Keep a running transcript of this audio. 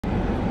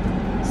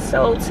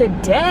So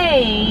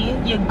today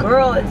your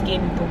girl is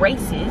getting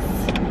braces.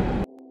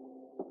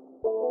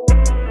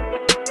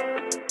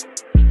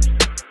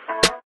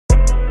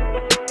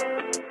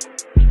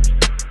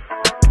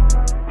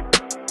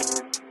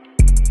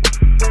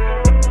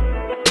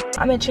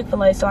 I'm at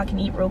Chick-fil-A so I can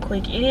eat real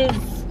quick. It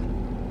is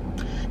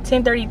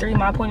 10:33.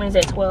 My appointment is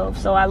at 12.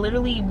 So I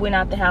literally went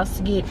out the house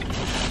to get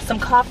some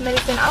cough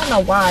medicine. I don't know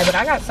why, but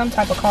I got some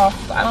type of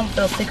cough. I don't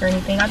feel sick or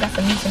anything. I got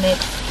some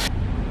Mucinex.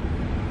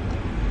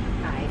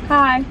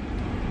 Hi.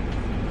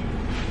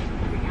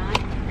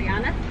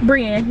 Brianna?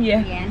 Brienne,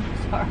 yeah. Brienne,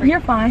 sorry.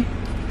 You're fine.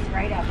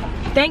 Right up.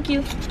 Thank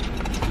you.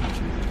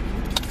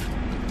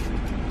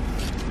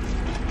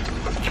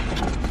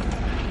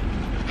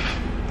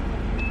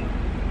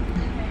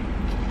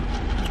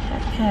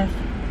 Half.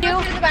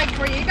 I'll do the bag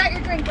for you. You got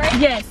your drink, right?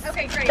 Yes.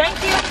 Okay, great.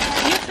 Thank you.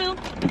 You too.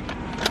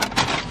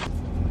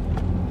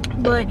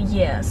 But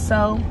yeah,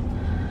 so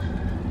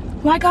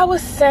like I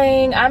was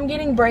saying, I'm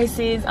getting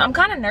braces. I'm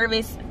kind of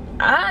nervous.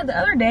 The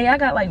other day I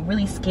got like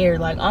really scared,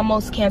 like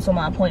almost canceled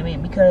my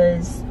appointment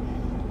because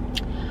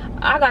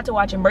I got to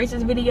watching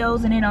braces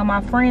videos, and then all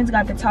my friends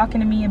got to talking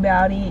to me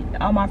about it,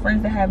 all my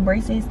friends that have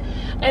braces,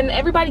 and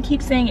everybody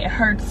keeps saying it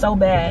hurts so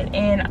bad.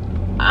 And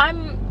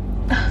I'm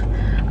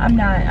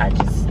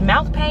not,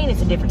 mouth pain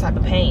is a different type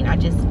of pain. I'm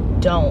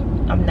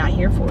not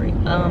here for it.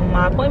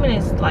 My appointment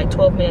is like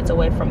 12 minutes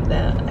away from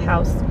the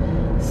house,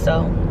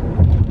 so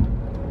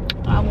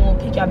I will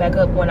pick y'all back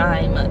up when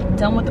I'm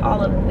done with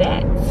all of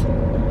that.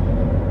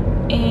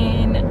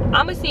 And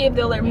I'm gonna see if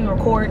they'll let me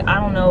record. I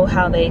don't know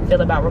how they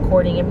feel about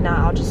recording. If not,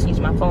 I'll just use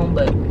my phone,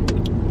 but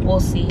we'll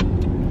see.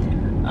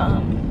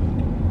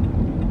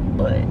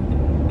 But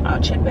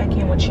I'll check back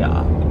in with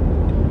y'all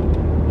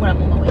when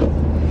I'm on my way.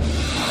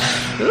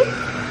 Oop.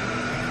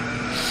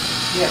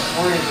 Yeah,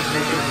 one is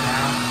making it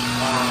now.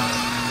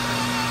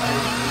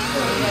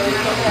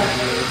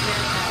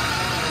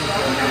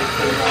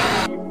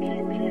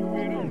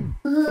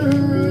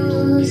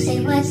 Ooh, say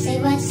what, say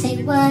what,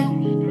 say what?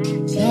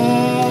 Yeah,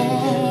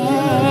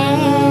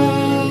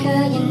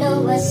 girl, you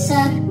know what's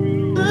up.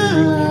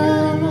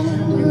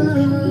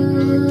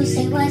 Ooh,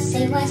 say what,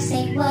 say what,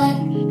 say what?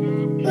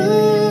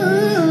 Ooh,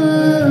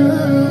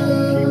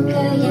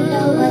 girl, you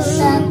know what's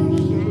up.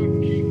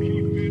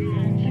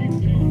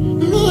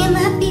 Me and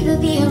my people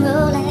be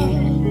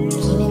rolling,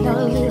 keeping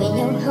on you and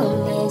your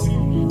homies.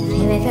 The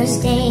very first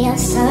day of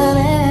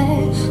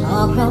summer,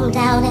 all chromed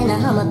out in a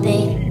Hummer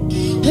bed.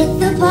 Hit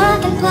the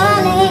park and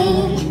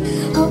parlay.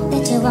 Hope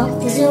that you're off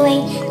this way,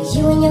 'cause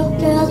you and your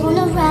girls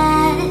wanna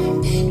ride,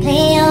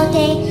 play all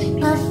day,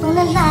 puff on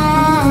the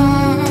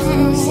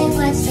line. Say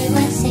what, say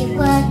what, say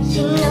what?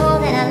 You know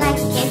that I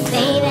like it,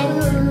 baby.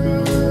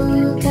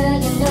 Ooh, girl,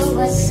 you know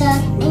what's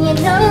up, and you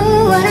know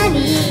what I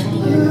need.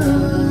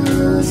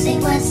 Ooh, say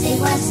what, say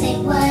what, say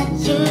what?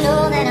 You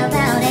know that I'm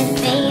about it,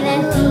 baby.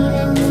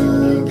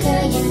 Ooh,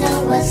 girl, you know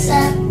what's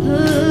up.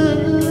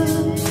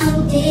 I'm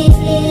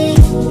digging you.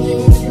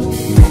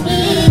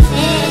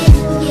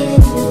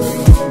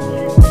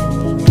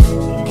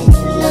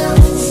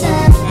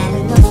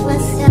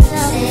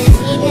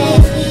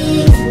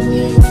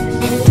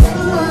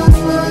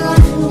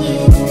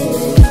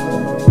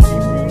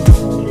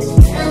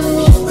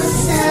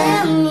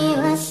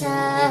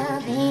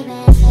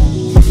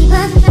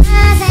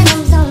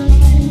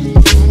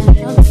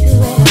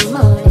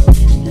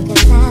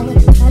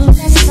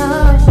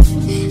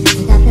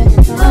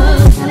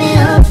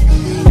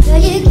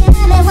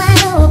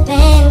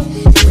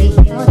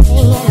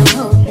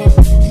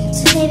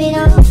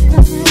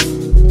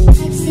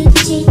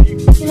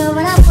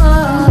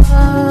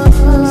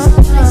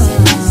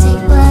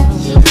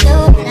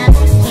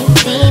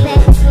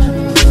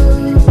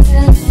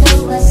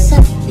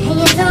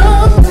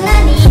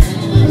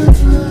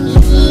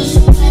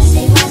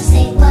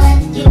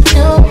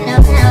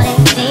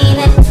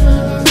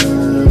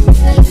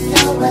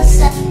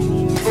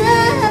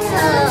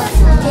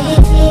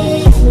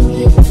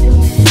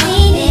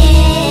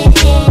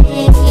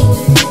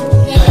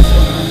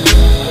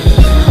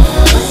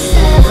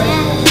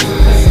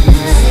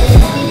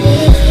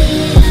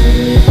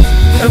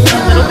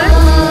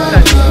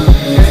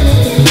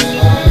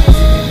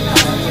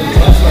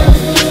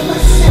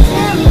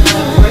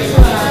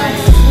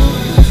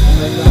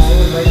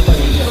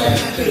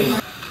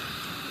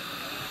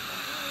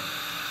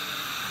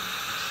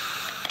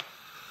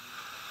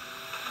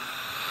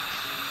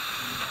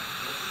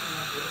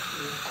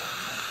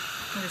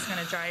 I'm just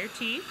gonna dry your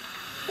teeth.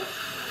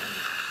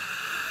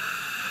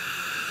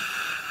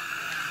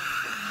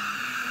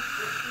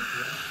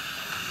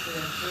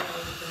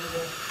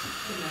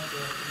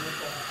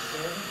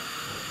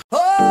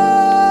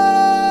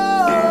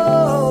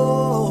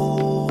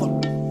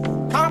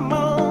 Come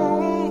on.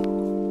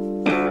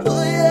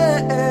 Oh, yeah.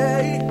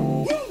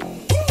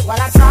 Well,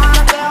 I tried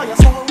to tell you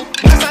so.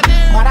 Yes, I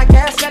did. But I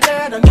guess you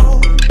didn't know.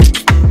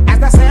 As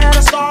the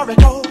sad story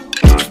goes,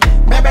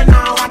 maybe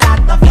now I got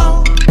the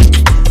flow.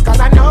 'Cause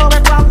I know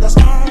it from the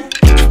start.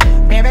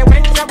 Baby,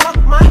 when you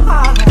broke my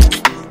heart,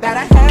 that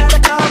I had to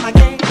come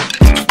again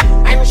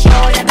and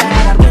show you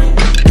that I win.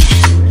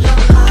 Your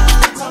love.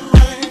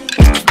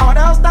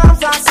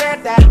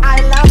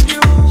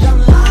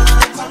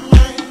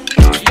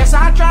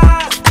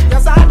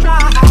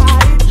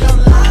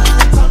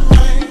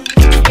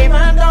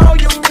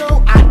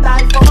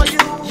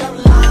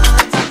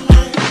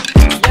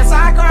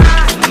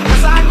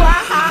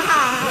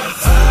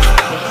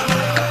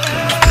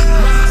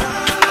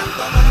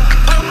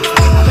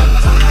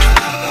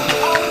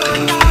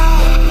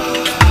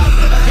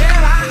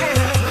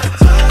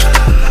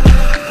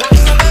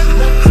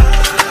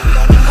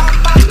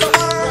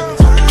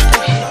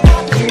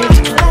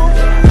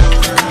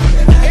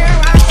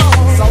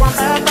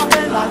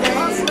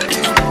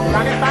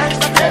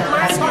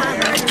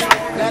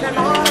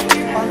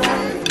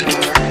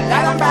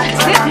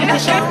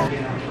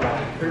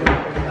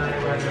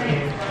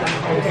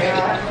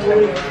 Do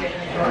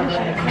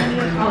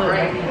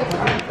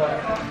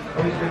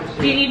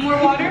you need more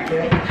water?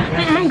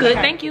 I'm good,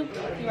 thank you.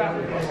 Thanks,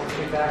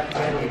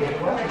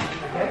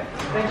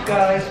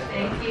 guys.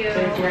 Thank you.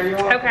 Take care. You're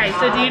welcome. Okay,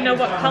 so do you know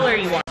what color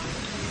you want?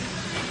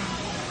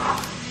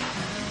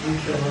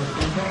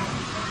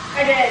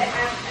 I did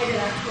actually.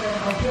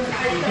 I showed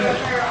her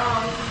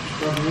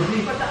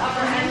put the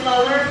upper and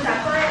lower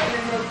separate and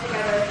then those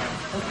together.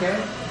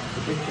 Okay.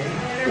 Good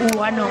change. Ooh,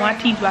 I know my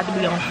teeth about to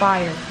be on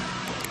fire.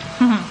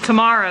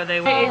 Tomorrow they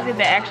will. What is it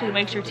that actually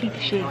makes your teeth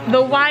shit?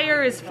 The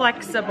wire is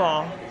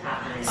flexible.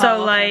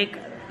 So like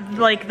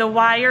the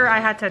wire, I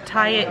had to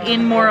tie it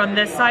in more on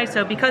this side.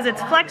 So because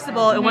it's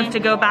flexible, it wants to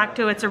go back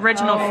to its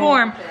original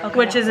form,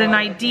 which is an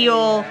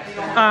ideal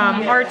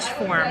arch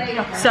form.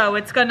 So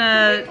it's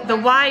gonna, the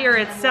wire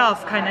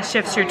itself kind of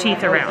shifts your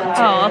teeth around.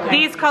 Oh,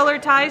 okay. These color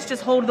ties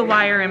just hold the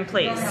wire in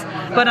place.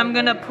 But I'm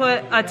gonna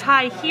put a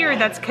tie here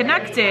that's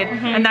connected,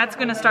 and that's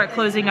gonna start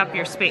closing up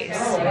your space.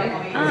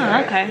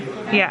 Oh, okay.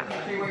 Yeah.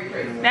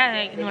 That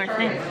makes more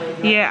sense.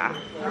 Yeah.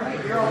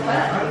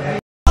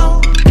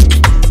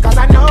 Cause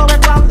I know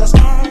it from the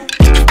start.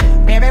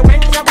 Baby,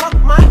 when you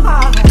broke my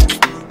heart,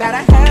 that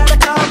I had to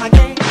come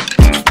again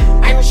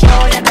and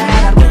show you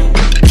that I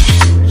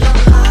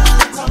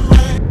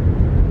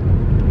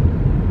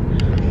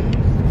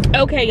win.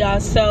 Okay, y'all,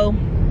 so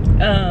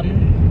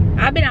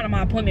I've been out of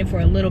my appointment for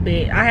a little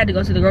bit. I had to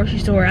go to the grocery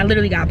store. I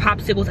literally got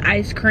popsicles,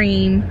 ice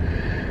cream,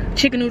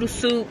 chicken noodle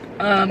soup.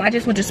 I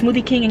just went to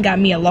Smoothie King and got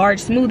me a large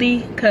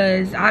smoothie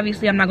because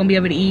obviously I'm not gonna be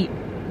able to eat.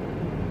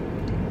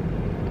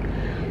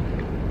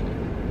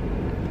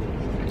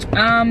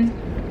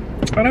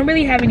 I don't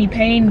really have any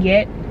pain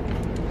yet.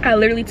 I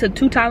literally took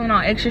 2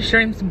 Tylenol extra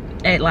strengths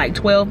at like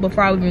 12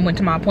 before I even went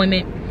to my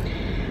appointment,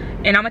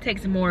 and I'm gonna take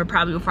some more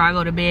probably before I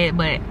go to bed.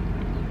 But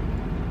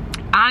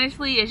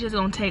honestly, it's just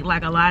gonna take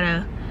like a lot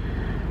of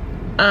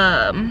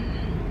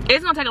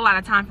it's gonna take a lot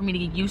of time for me to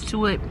get used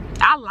to it.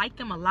 I like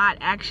them a lot,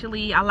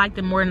 actually. I like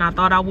them more than I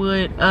thought I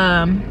would.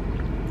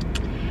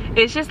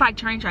 It's just like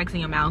train tracks in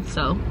your mouth,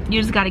 so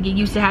you just gotta get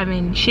used to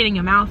having shit in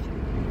your mouth.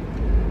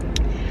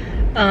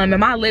 And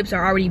my lips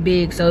are already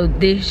big, so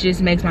this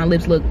just makes my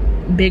lips look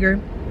bigger,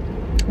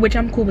 which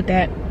I'm cool with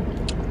that.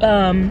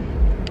 And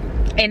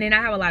then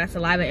I have a lot of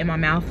saliva in my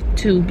mouth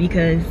too,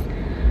 because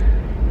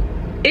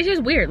it's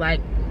just weird.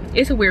 Like,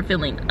 it's a weird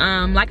feeling.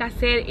 Like I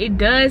said, it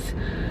does,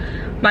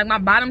 like my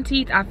bottom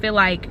teeth, I feel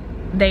like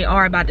they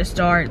are about to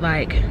start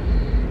like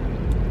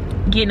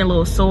getting a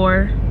little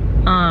sore.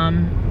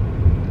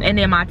 And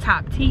then my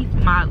top teeth,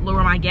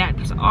 where my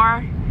gaps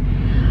are,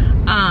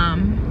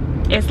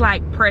 it's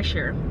like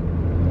pressure,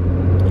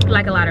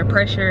 like a lot of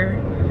pressure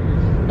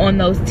on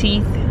those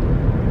teeth.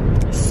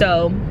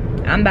 So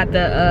I'm about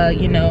to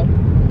you know,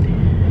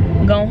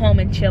 go home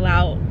and chill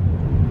out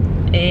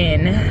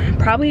and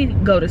probably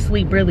go to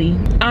sleep. Really,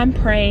 I'm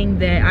praying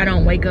that I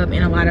don't wake up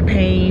in a lot of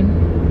pain,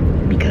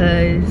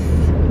 because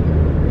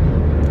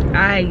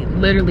I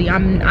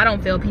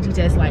don't fail PT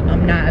tests. Like,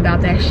 I'm not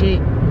about that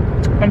shit.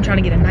 I'm trying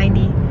to get a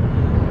 90.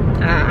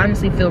 I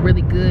honestly feel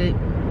really good,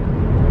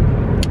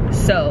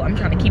 so I'm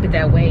trying to keep it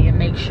that way and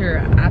make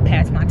sure I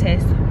pass my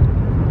test.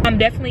 I'm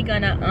definitely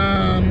gonna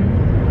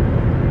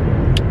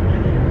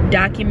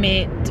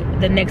document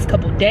the next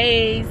couple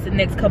days,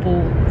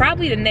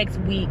 probably the next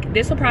week.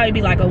 This will probably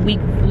be like a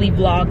weekly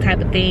vlog type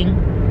of thing.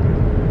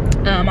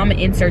 I'm gonna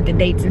insert the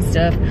dates and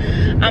stuff.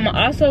 I'm gonna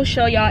also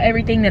show y'all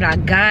everything that I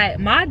got.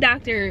 My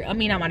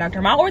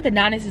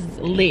orthodontist is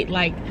lit.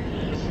 Like,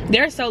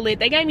 they're so lit.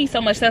 They gave me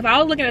so much stuff. I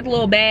was looking at the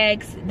little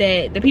bags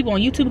that the people on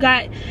YouTube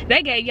got.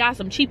 They gave y'all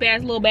some cheap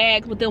ass little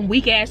bags with them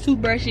weak ass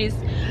toothbrushes.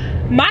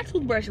 My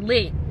toothbrush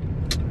lit,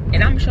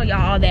 and I'm gonna show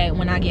y'all all that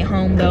when I get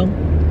home though.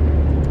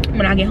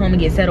 When I get home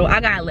and get settled. I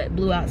gotta let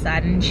Blue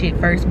outside and shit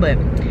first, but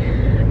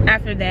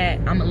after that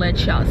I'm gonna let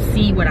y'all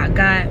see what I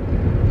got.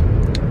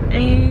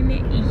 And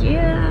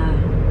yeah,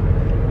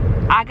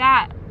 I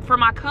got, for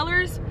my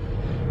colors,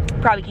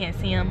 probably can't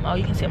see them. Oh,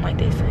 you can see them like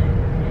this.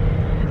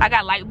 I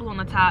got light blue on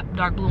the top,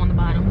 dark blue on the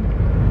bottom.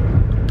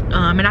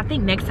 And I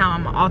think next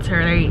time I'm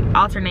gonna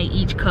alternate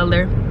each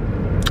color.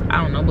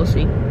 I don't know, we'll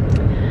see.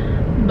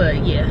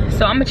 But yeah,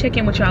 so I'm gonna check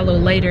in with y'all a little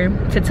later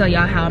to tell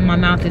y'all how my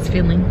mouth is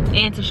feeling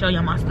and to show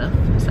y'all my stuff.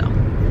 So,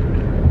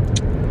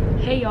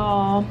 hey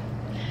y'all,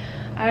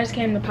 I just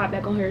came to pop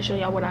back on here to show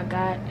y'all what I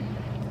got.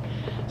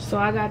 So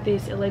I got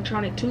this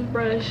electronic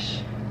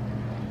toothbrush.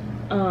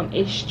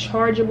 It's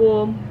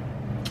chargeable.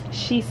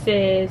 She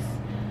says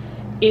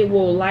it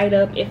will light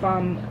up if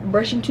I'm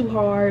brushing too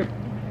hard.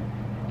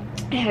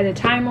 It has a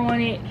timer on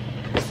it,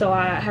 so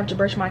I have to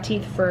brush my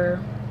teeth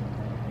for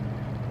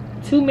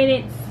 2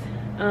 minutes.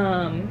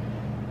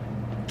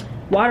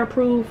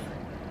 Waterproof.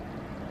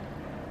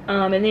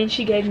 And then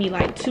she gave me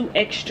like 2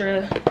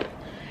 extra.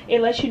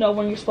 It lets you know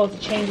when you're supposed to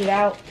change it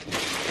out,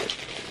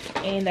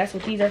 and that's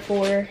what these are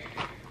for.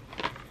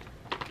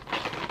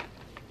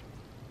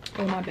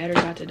 Oh, my battery's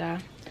about to die.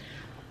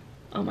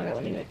 Oh my god,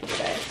 let me make this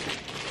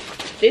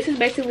fast. This is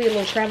basically a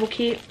little travel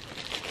kit.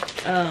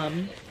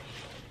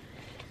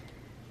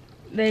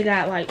 they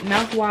got like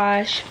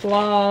mouthwash,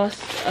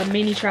 floss, a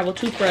mini travel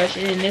toothbrush,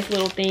 and then this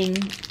little thing,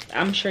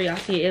 I'm sure y'all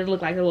see it, it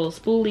look like a little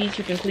spoolies.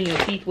 You can clean your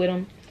teeth with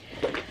them.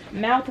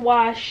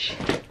 Mouthwash,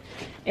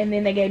 and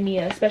then they gave me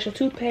a special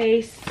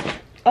toothpaste.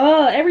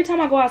 Every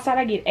time I go outside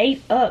I get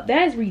ate up.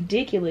 That is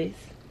ridiculous.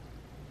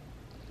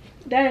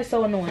 That is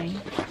so annoying.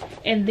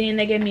 And then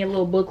they gave me a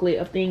little booklet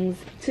of things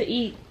to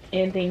eat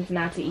and things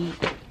not to eat.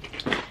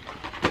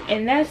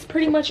 And that's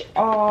pretty much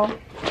all.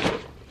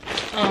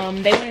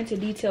 They went into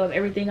detail of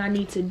everything I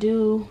need to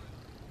do,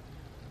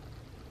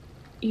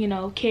 you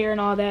know, care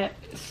and all that.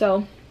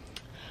 So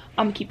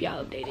I'm gonna keep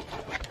y'all updated.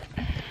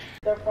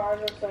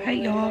 Hey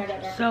y'all,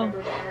 so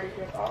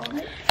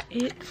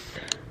it's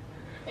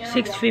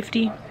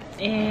 6:50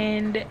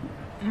 and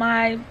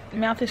my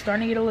mouth is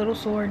starting to get a little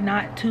sore.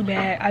 Not too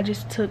bad. I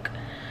just took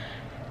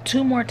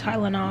 2 more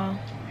Tylenol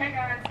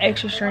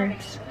extra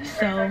strengths.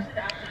 So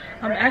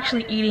I'm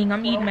actually eating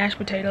mashed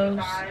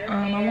potatoes.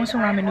 I want some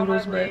ramen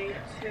noodles, but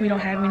we don't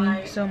have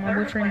any, so my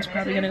boyfriend's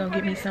probably gonna go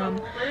get me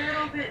some.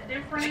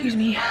 Excuse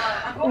me.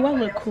 Oh, I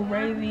look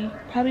crazy.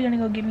 Probably gonna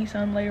go get me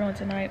some later on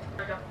tonight,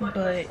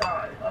 but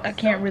I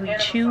can't really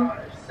chew.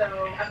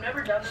 I've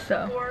never done this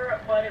before,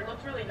 but it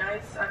looks really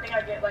nice. I think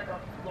I get like a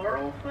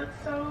floral foot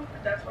soak.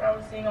 That's what I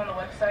was seeing on the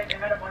website. They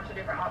had a bunch of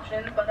different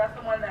options, but that's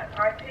the one that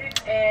I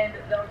picked, and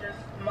they'll just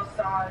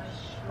massage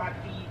my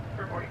feet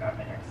for 45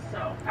 minutes.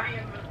 So I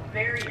am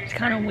very excited. It's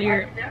kind of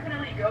weird. I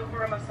definitely go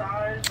for a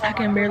massage. I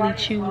can barely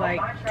chew,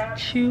 like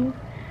chew.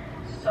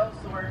 So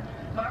sore.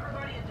 My upper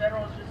body in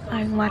general is just so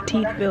Like my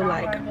teeth feel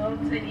like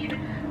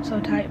so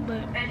tight,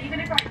 but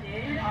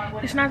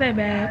it's not that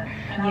bad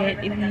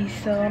yet at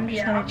least. So I'm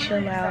just gonna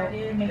chill out,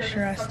 make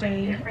sure I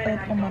stay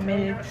up on my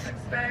meds,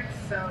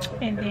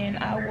 and then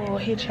I will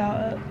hit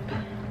y'all up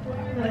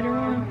later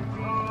on.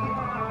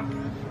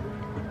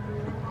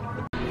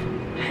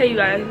 Hey you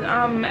guys,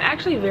 I'm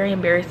actually very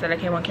embarrassed that I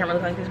came on camera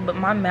looking like this, but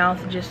my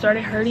mouth just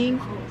started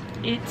hurting.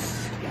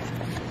 It's,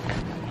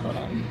 hold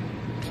on,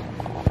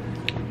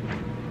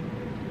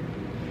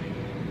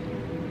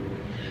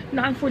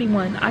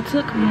 9:41. I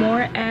took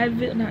more I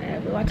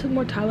took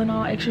more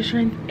Tylenol extra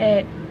strength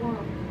at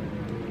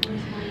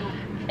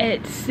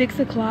 6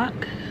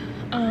 o'clock.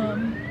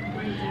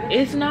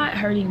 It's not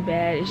hurting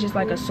bad, it's just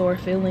like a sore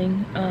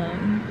feeling.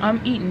 I'm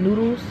eating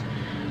noodles.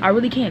 I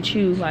really can't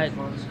chew, like,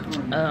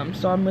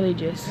 so I'm really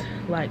just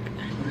like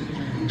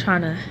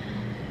trying to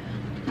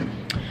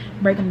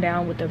break them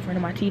down with the front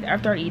of my teeth.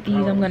 After I eat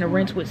these, I'm gonna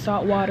rinse with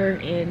salt water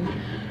and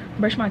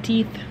brush my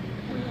teeth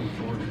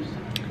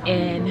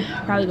and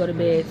probably go to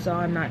bed, so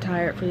I'm not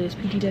tired for this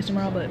PT test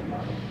tomorrow. But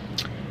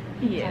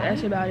yeah,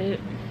 that's about it.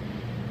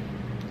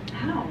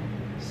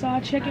 So I'll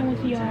check in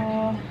with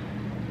y'all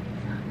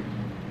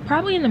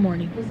probably in the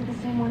morning.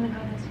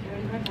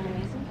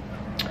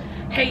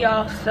 Hey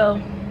y'all,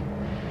 so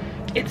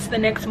it's the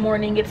next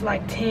morning. It's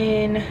like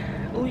 10.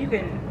 Oh, you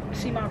can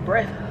see my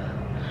breath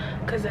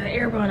because of the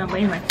air blowing up.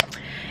 Anyway,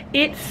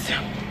 it's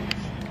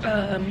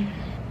let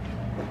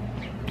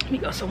me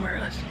go somewhere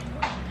else.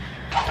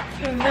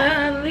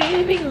 The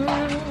living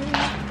room.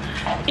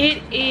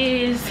 It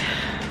is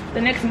the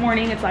next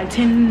morning. It's like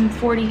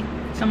 10:40,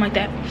 something like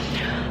that.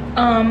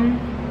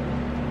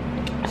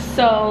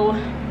 So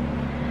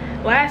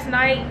last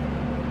night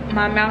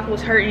my mouth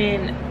was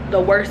hurting the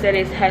worst that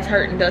it has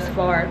hurting thus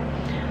far.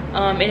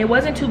 And it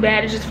wasn't too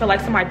bad. It just felt like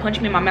somebody punched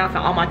me in my mouth and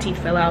all my teeth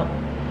fell out.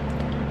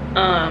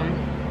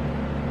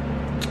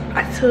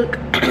 I took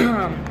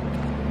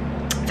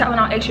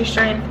Tylenol extra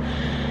strength,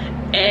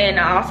 and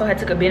I also had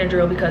took a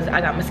Benadryl because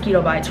I got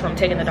mosquito bites from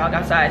taking the dog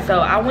outside. So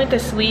I went to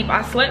sleep.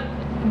 I slept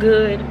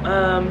good.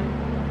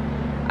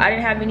 I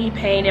didn't have any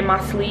pain in my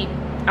sleep.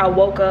 I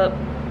woke up,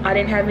 I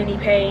didn't have any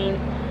pain.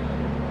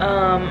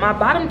 My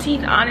bottom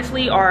teeth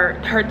honestly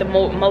hurt the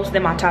most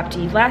than my top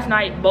teeth. Last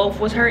night both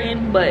was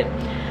hurting, but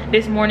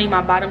this morning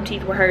my bottom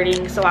teeth were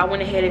hurting, so I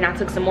went ahead and I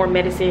took some more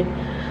medicine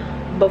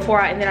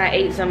and then I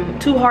ate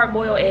 2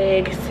 hard-boiled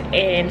eggs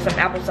and some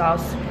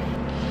applesauce.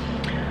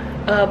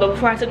 But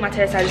before I took my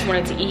test, I just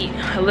wanted to eat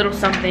a little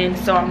something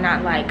so I'm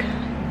not like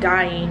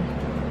dying.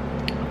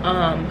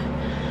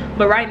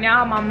 But right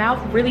now my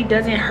mouth really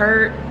doesn't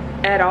hurt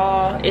at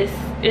all.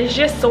 It's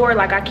just sore.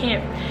 Like I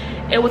can't.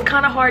 It was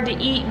kind of hard to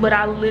eat, but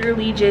I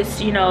literally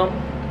just, you know,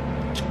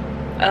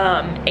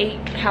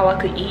 ate how I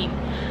could eat.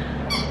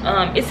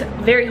 It's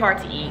very hard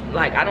to eat.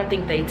 Like, I don't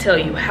think they tell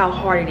you how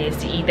hard it is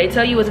to eat. They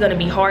tell you it's gonna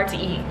be hard to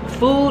eat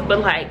food, but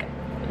like,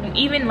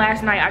 even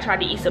last night I tried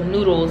to eat some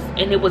noodles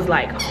and it was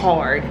like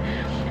hard.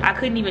 I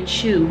couldn't even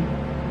chew.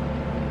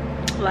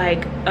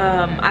 Like,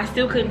 I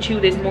still couldn't chew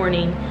this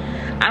morning.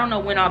 I don't know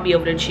when I'll be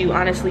able to chew,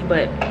 honestly,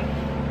 but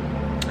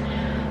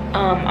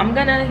I'm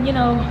gonna, you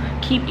know,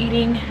 keep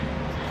eating,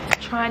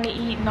 trying to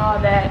eat and all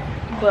that.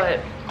 But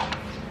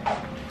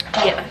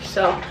yeah,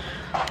 so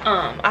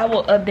I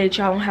will update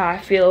y'all on how I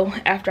feel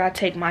after I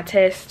take my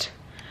test.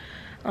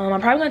 I'm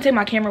probably gonna take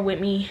my camera with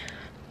me.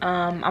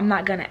 I'm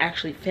not gonna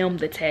actually film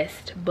the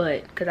test,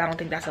 but because I don't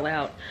think that's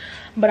allowed,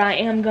 but I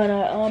am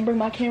gonna bring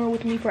my camera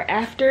with me for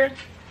after.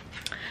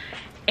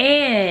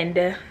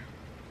 And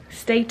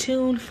stay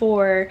tuned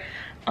for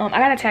I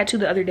got a tattoo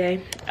the other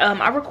day.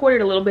 I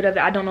recorded a little bit of it.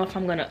 I don't know if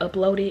I'm gonna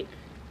upload it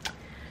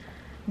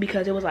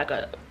because it was like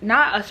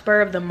not a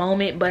spur of the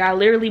moment, but I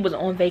literally was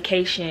on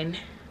vacation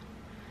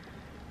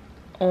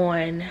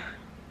I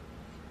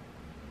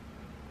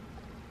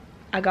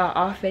got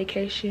off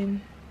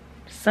vacation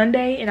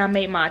Sunday and I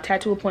made my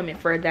tattoo appointment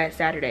for that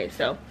Saturday.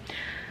 So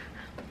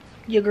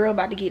your girl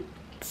about to get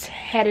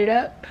tatted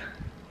up.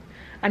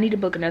 I need to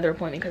book another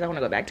appointment because I want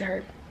to go back to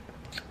her.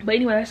 But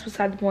anyway, that's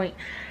beside the point.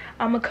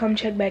 I'm gonna come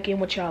check back in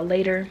with y'all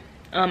later.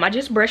 I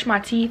just brushed my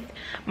teeth.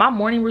 My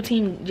morning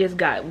routine just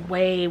got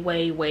way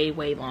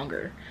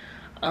longer.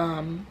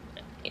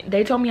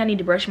 They told me I need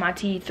to brush my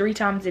teeth 3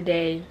 times a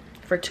day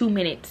for 2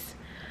 minutes.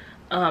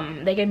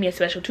 They gave me a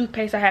special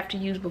toothpaste I have to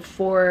use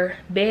before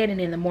bed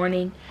and in the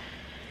morning.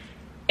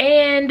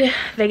 And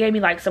they gave me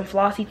like some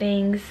flossy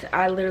things.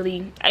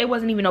 It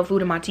wasn't even no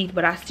food in my teeth,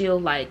 but I still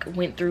like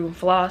went through and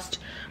flossed,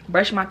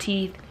 brushed my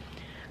teeth.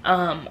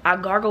 I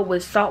gargled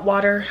with salt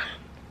water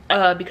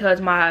because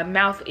my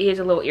mouth is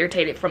a little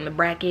irritated from the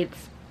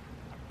brackets.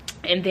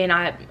 And then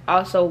I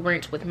also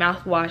rinsed with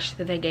mouthwash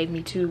that they gave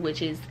me too,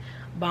 which is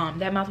bomb.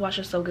 That mouthwash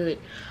is so good.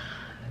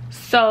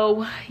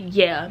 So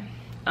yeah,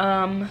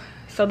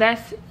 so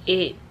that's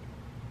it.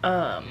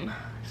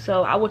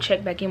 So I will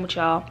check back in with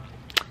y'all.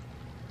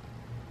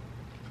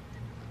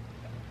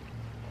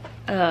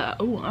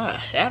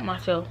 At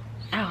myself.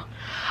 Ow.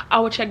 I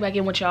will check back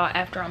in with y'all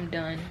after I'm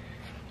done.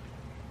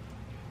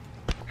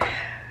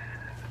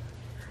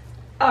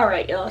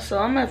 Alright, y'all, so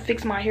I'm gonna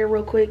fix my hair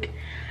real quick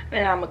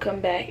and I'm gonna come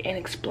back and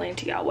explain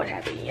to y'all what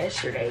happened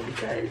yesterday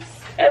because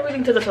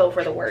everything took a toll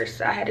for the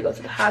worse. I had to go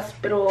to the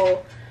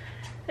hospital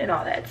and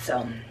all that,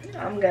 so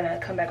I'm gonna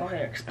come back on here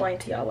and explain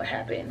to y'all what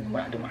happened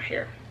when I do my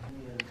hair.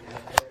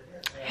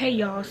 Hey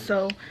y'all,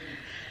 so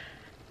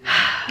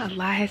a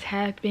lot has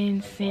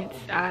happened since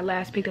I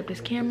last picked up this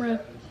camera.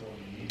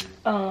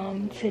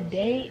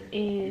 Today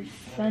is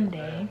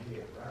Sunday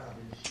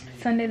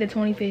the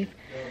 25th.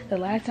 The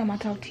last time I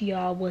talked to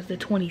y'all was the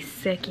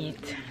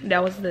 22nd.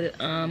 That was the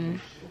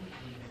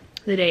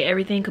day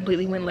everything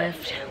completely went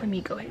left. Let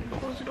me go ahead and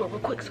close the door real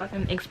quick so I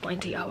can explain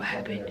to y'all what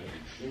happened.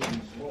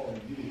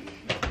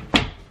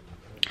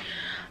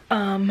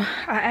 I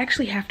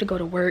actually have to go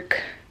to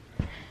work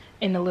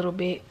in a little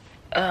bit.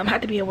 I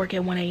have to be at work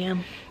at 1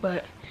 a.m.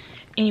 but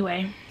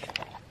anyway,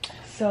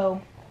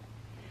 so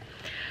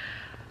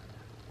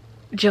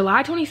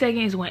July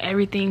 22nd is when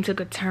everything took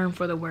a turn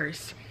for the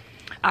worse.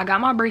 I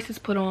got my braces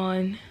put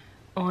on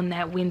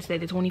that Wednesday,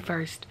 the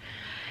 21st.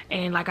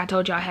 And like I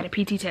told you, I had a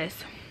PT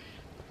test.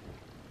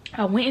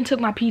 I went and took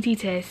my PT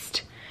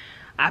test.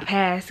 I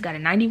passed, got a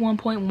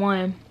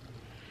 91.1.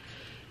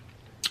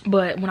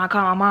 But when I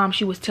called my mom,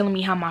 she was telling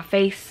me how my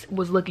face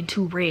was looking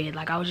too red.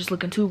 Like I was just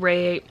looking too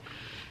red.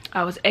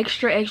 I was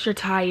extra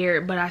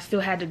tired, but I still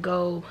had to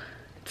go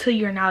to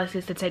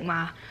urinalysis to take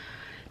my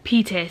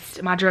pee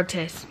test, my drug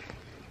test.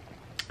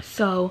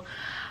 So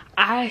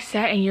I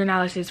sat in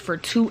urinalysis for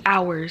 2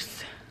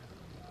 hours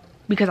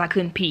because I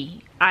couldn't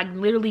pee. I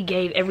literally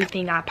gave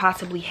everything I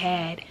possibly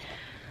had.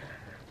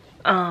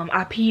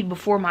 I peed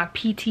before my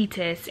PT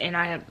test and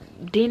I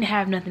didn't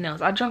have nothing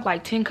else. I drank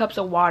like 10 cups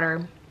of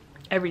water,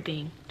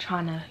 everything,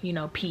 trying to, you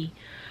know, pee.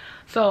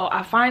 So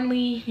I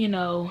finally, you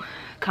know,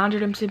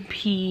 conjured him to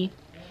pee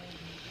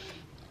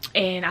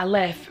and I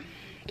left.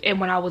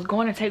 And when I was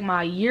going to take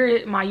my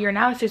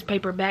urinalysis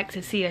paper back to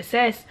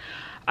CSS,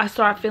 I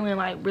started feeling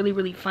like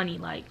really funny.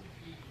 Like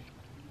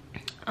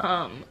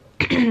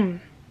I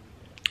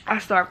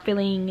start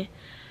feeling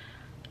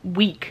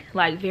weak,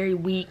 like very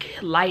weak,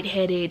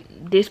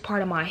 lightheaded. This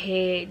part of my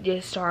head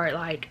just started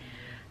like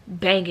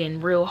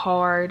banging real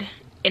hard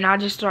and I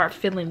just started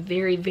feeling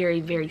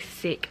very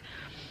sick,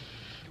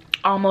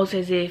 almost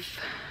as if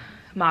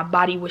my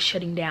body was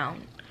shutting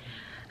down.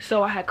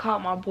 So I had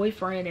called my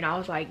boyfriend and I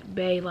was like,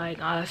 babe, like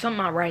something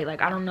not right.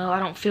 Like I don't know, I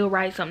don't feel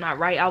right, something not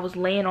right. I was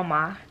laying on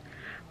my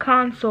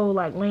console,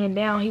 like laying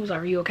down. He was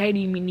like, are you okay? Do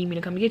you need me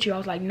to come get you? I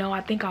was like, no, I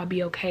think I'll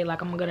be okay.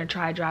 Like I'm gonna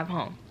try to drive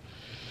home.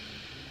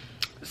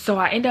 So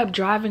I end up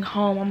driving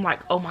home. I'm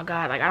like, oh my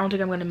god, like I don't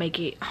think I'm gonna make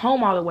it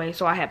home all the way.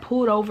 So I had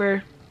pulled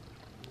over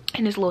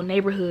in this little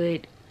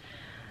neighborhood.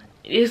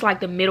 It's like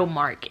the middle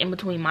mark in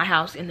between my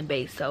house and the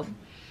base. So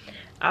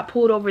I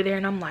pulled over there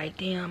and I'm like,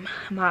 damn,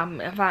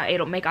 if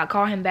I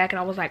call him back and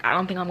I was like, I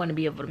don't think I'm gonna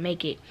be able to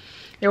make it.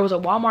 There was a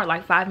Walmart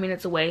like 5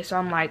 minutes away, so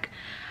I'm like,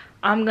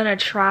 I'm gonna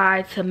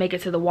try to make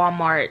it to the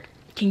Walmart.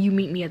 Can you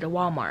meet me at the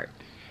Walmart?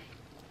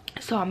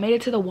 So I made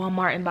it to the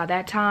Walmart and by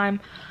that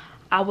time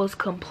I was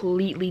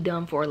completely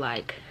done for.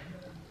 Like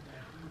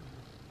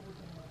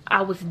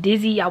I was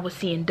dizzy, I was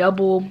seeing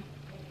double,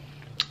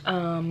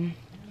 I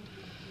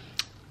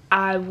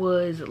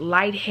was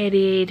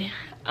lightheaded,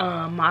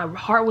 my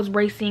heart was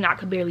racing, I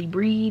could barely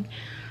breathe.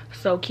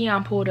 So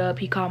Keon pulled up,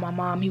 he called my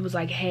mom, he was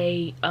like,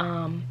 hey,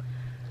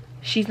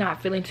 she's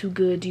not feeling too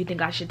good, do you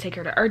think I should take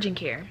her to urgent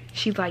care?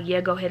 She's like,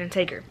 yeah, go ahead and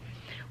take her.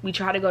 We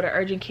tried to go to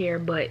urgent care,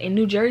 but in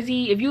New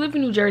Jersey, if you live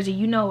in New Jersey,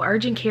 you know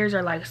urgent cares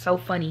are like so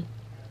funny,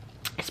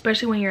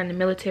 especially when you're in the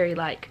military.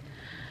 Like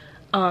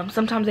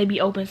Sometimes they be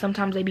open,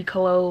 sometimes they be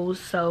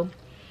closed. So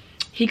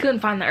he couldn't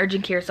find the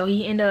urgent care, so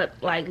he ended up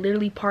like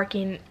literally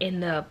parking in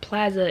the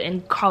plaza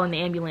and calling the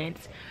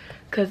ambulance.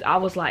 Cause I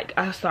was like,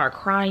 I started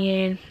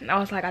crying. I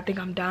was like, I think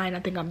I'm dying, I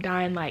think I'm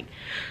dying. Like,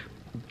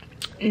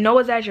 no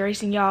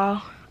exaggeration,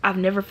 y'all, I've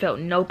never felt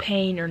no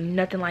pain or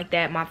nothing like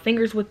that. My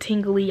fingers were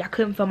tingly, I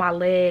couldn't feel my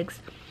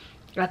legs,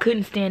 I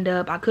couldn't stand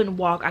up, I couldn't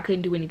walk, I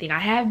couldn't do anything. I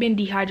have been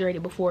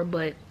dehydrated before,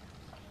 but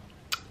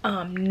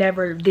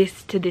never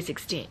this to this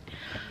extent.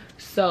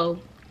 So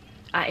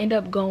I end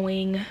up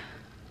going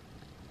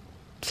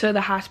to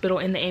the hospital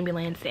in the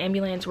ambulance. The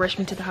ambulance rushed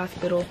me to the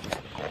hospital,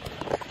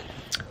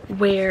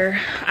 where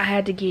I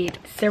had to get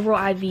several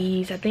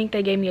IVs. I think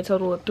they gave me a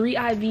total of 3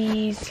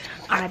 IVs.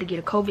 I had to get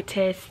a COVID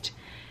test.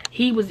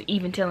 He was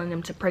even telling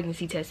them to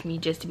pregnancy test me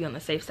just to be on the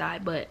safe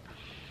side. But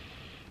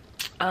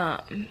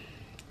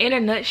in a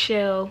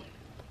nutshell,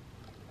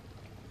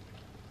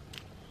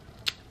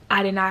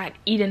 I did not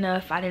eat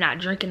enough. I did not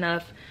drink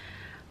enough.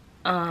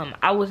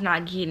 I was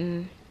not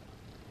getting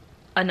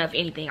enough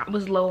anything. I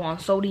was low on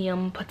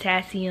sodium,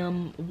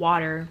 potassium,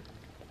 water,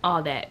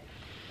 all that.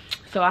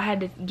 So I had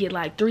to get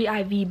like 3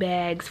 IV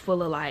bags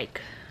full of like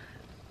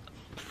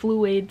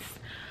fluids.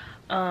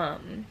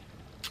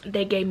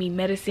 They gave me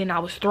medicine. I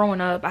was throwing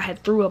up. I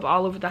had threw up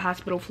all over the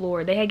hospital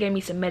floor. They had gave me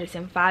some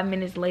medicine. 5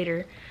 minutes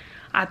later,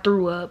 I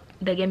threw up.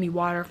 They gave me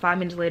water. 5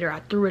 minutes later,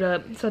 I threw it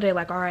up. So they're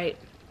like, all right,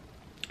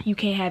 you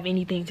can't have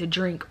anything to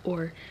drink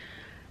or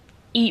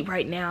eat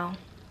right now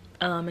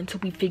until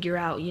we figure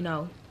out, you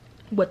know,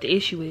 what the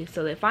issue is.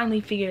 So they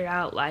finally figured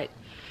out, like,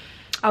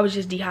 I was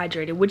just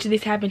dehydrated, which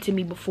this happened to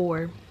me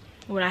before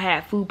when I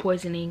had food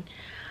poisoning.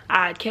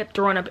 I kept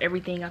throwing up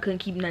everything. I couldn't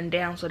keep nothing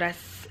down. So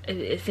that's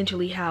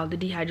essentially how the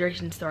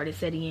dehydration started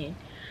setting in.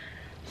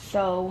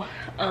 So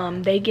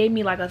they gave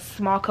me like a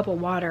small cup of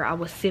water. I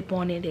would sip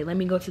on it. They let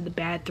me go to the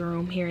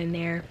bathroom here and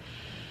there.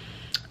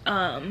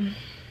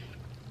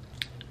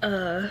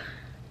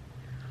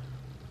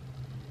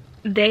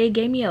 They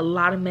gave me a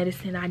lot of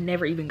medicine I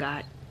never even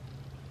got.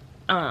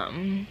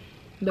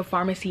 The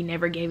pharmacy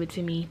never gave it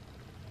to me.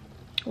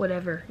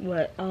 Whatever.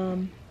 What?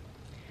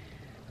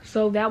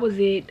 So that was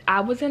it.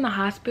 I was in the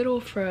hospital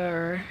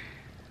for,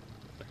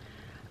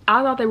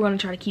 I thought they were going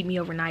to try to keep me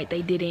overnight.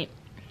 They didn't.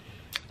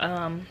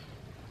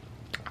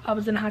 I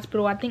was in the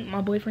hospital, I think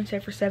my boyfriend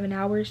said for 7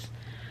 hours.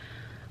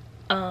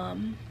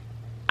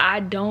 I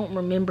don't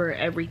remember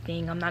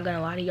everything. I'm not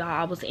gonna lie to y'all.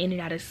 I was in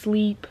and out of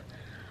sleep.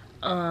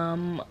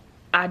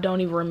 I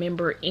don't even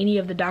remember any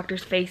of the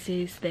doctors'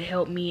 faces that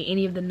helped me,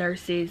 any of the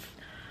nurses.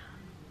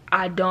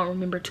 I don't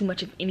remember too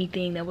much of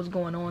anything that was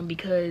going on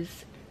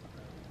because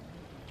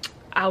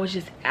I was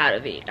just out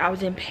of it. I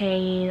was in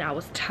pain, I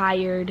was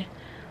tired,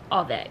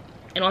 all that.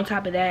 And on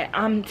top of that,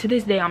 to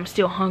this day, I'm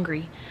still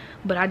hungry.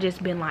 But I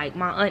just been like,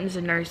 my aunt is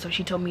a nurse, so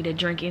she told me to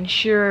drink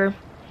Ensure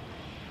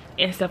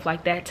and stuff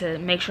like that to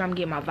make sure I'm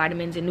getting my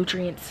vitamins and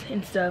nutrients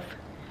and stuff.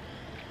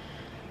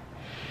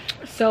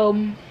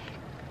 So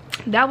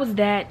that was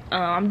that.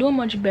 I'm doing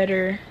much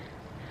better.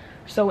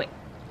 So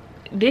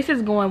this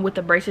is going with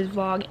the braces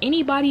vlog.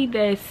 Anybody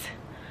that's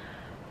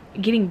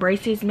getting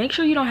braces, make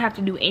sure you don't have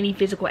to do any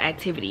physical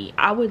activity.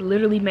 I would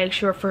literally make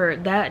sure for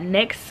that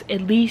next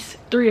at least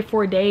 3 or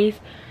 4 days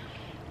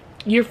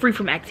you're free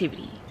from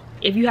activity.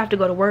 If you have to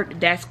go to work,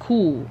 that's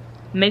cool.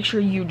 Make sure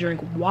you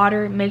drink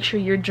water. Make sure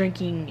you're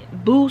drinking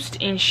Boost,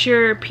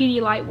 Ensure,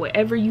 Pedialyte,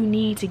 whatever you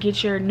need to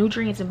get your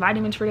nutrients and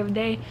vitamins for the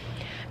day.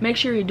 Make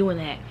sure you're doing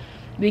that,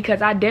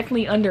 because I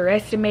definitely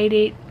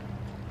underestimated,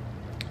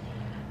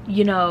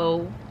 you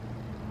know,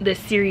 the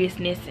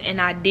seriousness,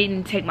 and I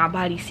didn't take my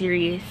body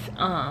serious.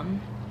 I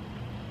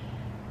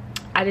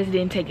just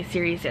didn't take it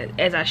serious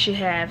as I should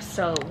have.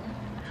 So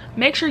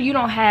make sure you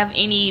don't have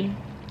any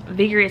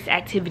vigorous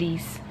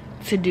activities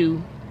to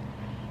do,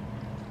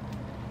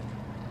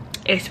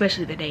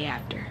 especially the day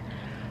after.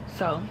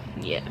 So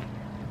yeah,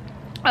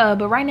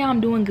 but right now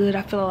I'm doing good.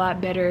 I feel a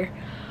lot better.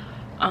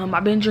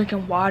 I've been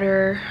drinking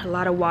water, a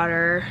lot of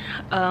water.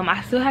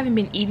 I still haven't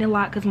been eating a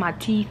lot because my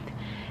teeth,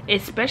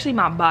 especially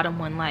my bottom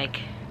one,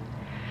 like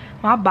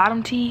my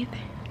bottom teeth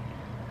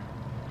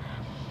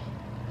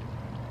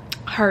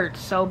hurt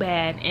so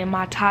bad, and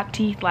my top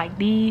teeth, like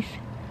these,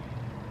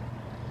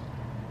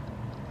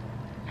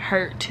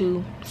 hurt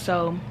too.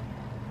 So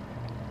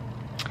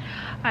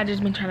I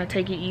just been trying to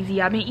take it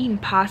easy. I've been eating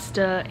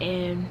pasta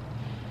and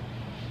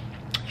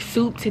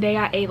soup. Today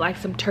I ate like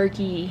some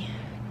turkey,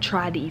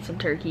 tried to eat some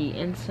turkey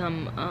and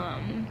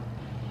some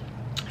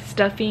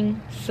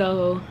stuffing.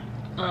 So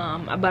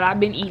but I've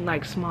been eating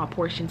like small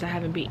portions. I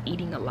haven't been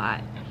eating a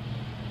lot.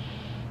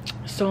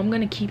 So I'm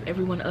gonna keep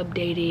everyone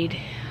updated.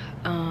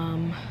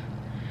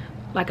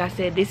 Like I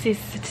said,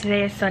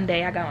 today is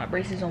Sunday. I got my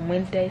braces on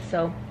Wednesday,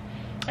 so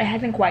it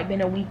hasn't quite been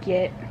a week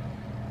yet.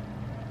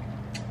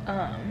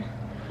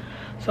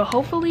 So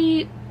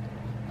hopefully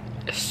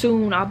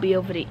soon I'll be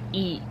able to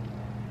eat,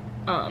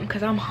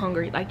 because I'm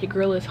hungry. Like, your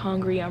girl is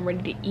hungry. I'm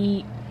ready to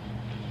eat.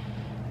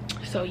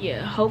 So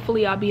yeah,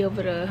 hopefully I'll be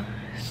able to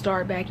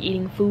start back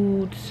eating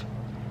foods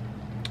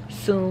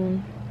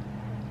soon.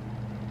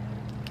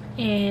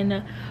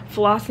 And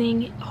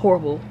flossing,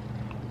 horrible.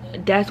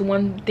 That's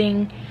one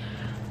thing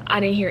I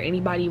didn't hear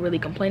anybody really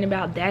complain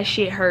about. That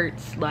shit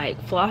hurts.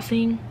 Like,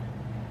 flossing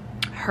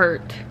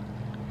hurt.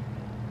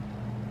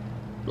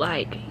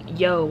 Like,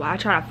 yo, I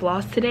tried to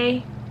floss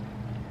today.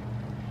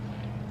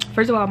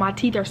 First of all, my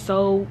teeth are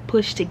so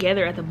pushed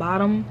together at the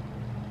bottom,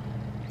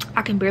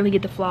 I can barely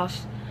get the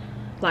floss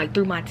like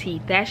through my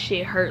teeth. That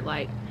shit hurt.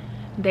 Like,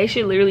 they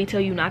should literally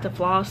tell you not to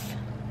floss,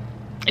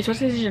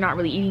 especially since you're not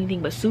really eating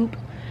anything but soup.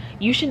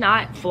 You should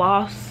not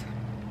floss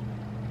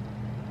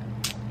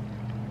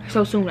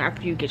so soon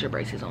after you get your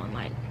braces on.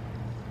 Like,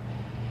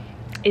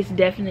 it's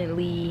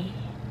definitely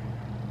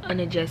an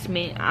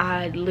adjustment.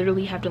 I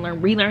literally have to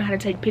relearn how to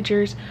take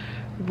pictures,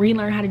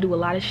 relearn how to do a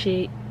lot of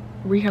shit,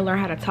 relearn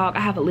how to talk. I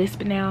have a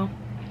lisp now.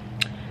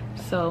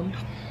 So,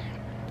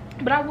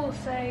 but I will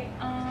say,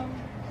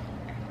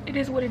 it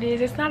is what it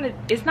is.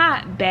 It's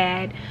not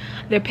bad.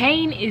 The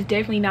pain is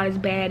definitely not as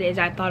bad as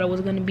I thought it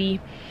was gonna be.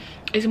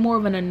 It's more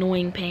of an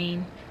annoying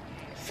pain.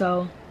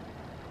 So,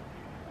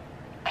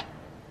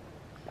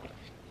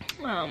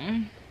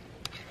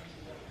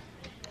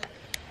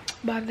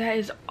 but that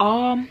is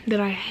all that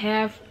I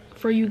have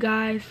for you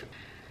guys.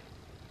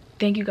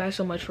 Thank you guys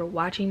so much for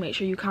watching. Make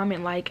sure you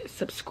comment, like,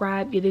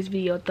 subscribe, give this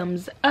video a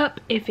thumbs up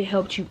if it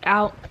helped you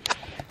out.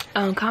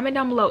 Comment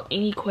down below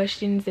any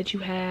questions that you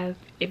have.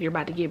 If you're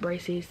about to get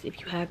braces, if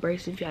you have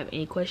braces, if you have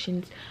any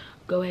questions,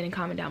 go ahead and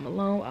comment down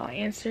below. I'll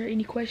answer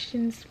any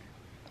questions.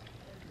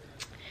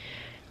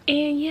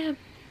 And yeah,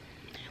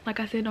 like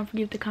I said, don't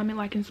forget to comment,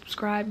 like, and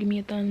subscribe. Give me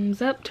a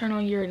thumbs up. Turn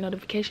on your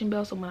notification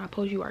bell so when I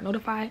post you are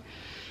notified.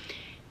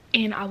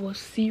 And I will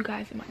see you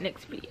guys in my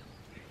next video.